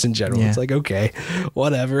centers in general. Yeah. It's like, okay,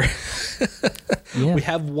 whatever. Yeah. We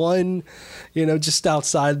have one, just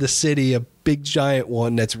outside the city, a big giant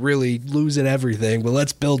one that's really losing everything, but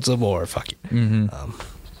let's build some more. Fuck it. Mm-hmm.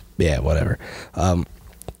 Yeah, whatever.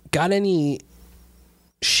 Got any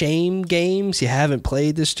shame games you haven't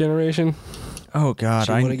played this generation? Oh, God.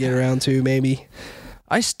 I want to get around to, maybe?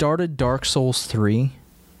 I started Dark Souls 3,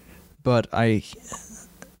 but I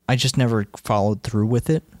just never followed through with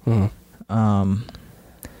it. Mm-hmm.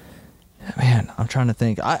 Man, I'm trying to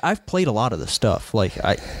think. I've played a lot of this stuff. Like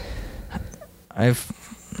I've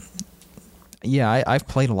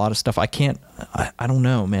played a lot of stuff. I don't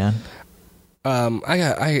know, man.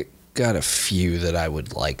 I got a few that I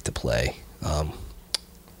would like to play. The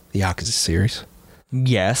Yakuza series,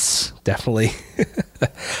 Yes. definitely.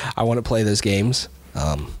 I want to play those games.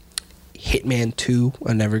 Hitman 2,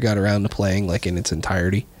 I never got around to playing like in its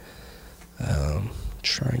entirety.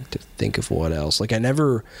 Trying to think of what else. Like I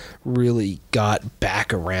never really got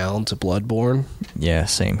back around to Bloodborne. Yeah,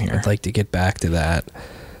 same here. I'd like to get back to that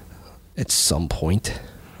at some point.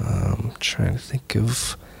 Trying to think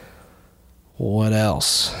of what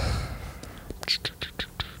else.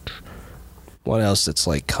 What else that's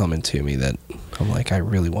like coming to me that I'm like, I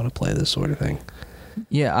really want to play this sort of thing.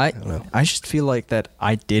 Yeah, don't know. I just feel like that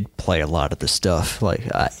I did play a lot of the stuff. Like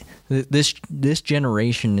this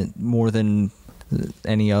generation more than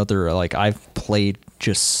any other. Like I've played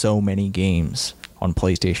just so many games on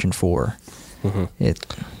PlayStation 4. Mm-hmm.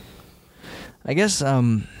 I guess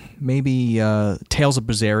maybe Tales of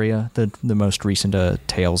Berseria, the most recent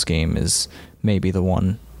Tales game, is maybe the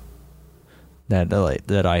one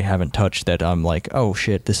that I haven't touched. That I'm like, oh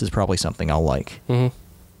shit, this is probably something I'll like. Mm-hmm.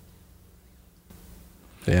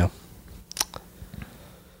 Yeah.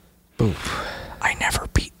 Oof. I never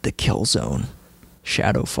beat the Killzone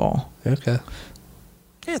Shadowfall. Okay.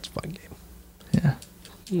 Yeah, it's a fun game.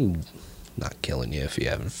 Yeah. Not killing you if you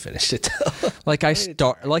haven't finished it. Like I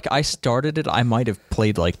started it. I might have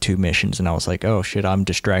played like 2 missions, and I was like, "Oh shit, I'm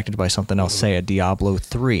distracted by something else." Say a Diablo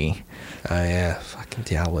 3. Oh yeah, fucking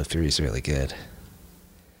Diablo 3 is really good.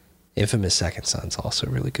 Infamous Second Son's also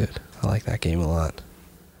really good. I like that game a lot.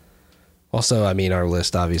 Also, I mean, our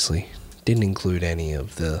list obviously didn't include any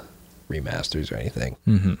of the remasters or anything.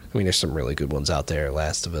 Mm-hmm. I mean, there's some really good ones out there.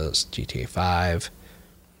 Last of Us, GTA 5,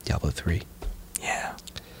 Diablo 3. Yeah.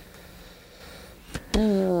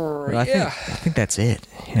 But I think that's it.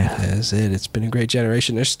 Yeah. That's it. It's been a great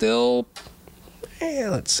generation. There's still,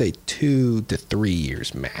 let's say 2 to 3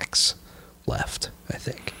 years max left, I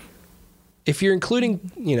think. If you're including,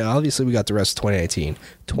 obviously we got the rest of 2019,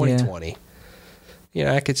 2020.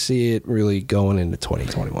 I could see it really going into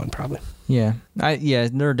 2021 probably. Yeah.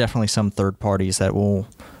 There are definitely some third parties that will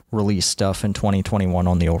release stuff in 2021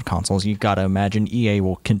 on the old consoles. You've got to imagine EA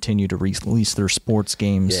will continue to release their sports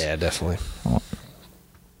games. Yeah, definitely.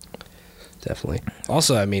 Definitely.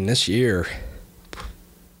 Also, I mean, this year,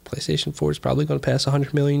 PlayStation 4 is probably going to pass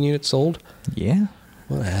 100 million units sold. Yeah.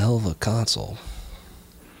 What a hell of a console.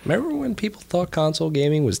 Remember when people thought console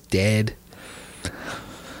gaming was dead?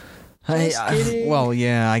 Well,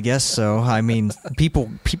 yeah, I guess so. I mean, people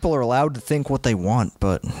are allowed to think what they want,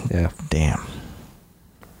 but damn.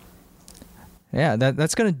 Yeah,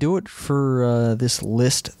 that's going to do it for this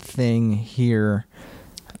list thing here.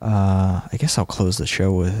 I guess I'll close the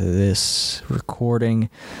show with this recording.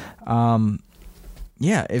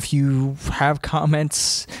 If you have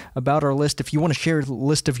comments about our list, if you want to share a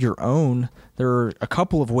list of your own, there are a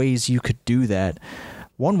couple of ways you could do that.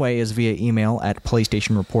 One way is via email at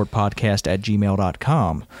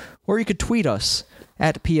PlayStationReportPodcast@gmail.com, or you could tweet us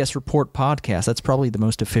at PSReportPodcast. That's probably the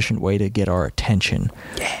most efficient way to get our attention.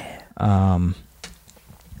 Yeah.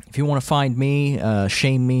 If you want to find me,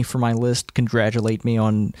 shame me for my list, congratulate me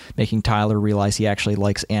on making Tyler realize he actually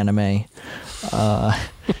likes anime, you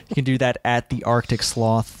can do that at the Arctic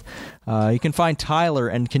Sloth. You can find Tyler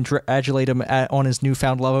and congratulate him on his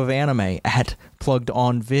newfound love of anime at Plugged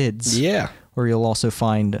On Vids. Yeah. Where you'll also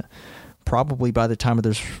find, definitely by the time of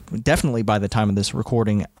this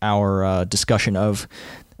recording, our discussion of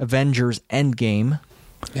Avengers Endgame.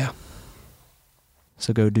 Yeah.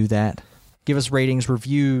 So go do that. Give us ratings,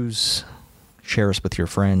 reviews, share us with your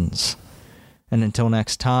friends. And until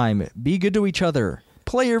next time, be good to each other,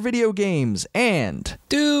 play your video games, and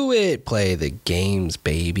do it. Play the games,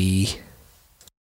 baby.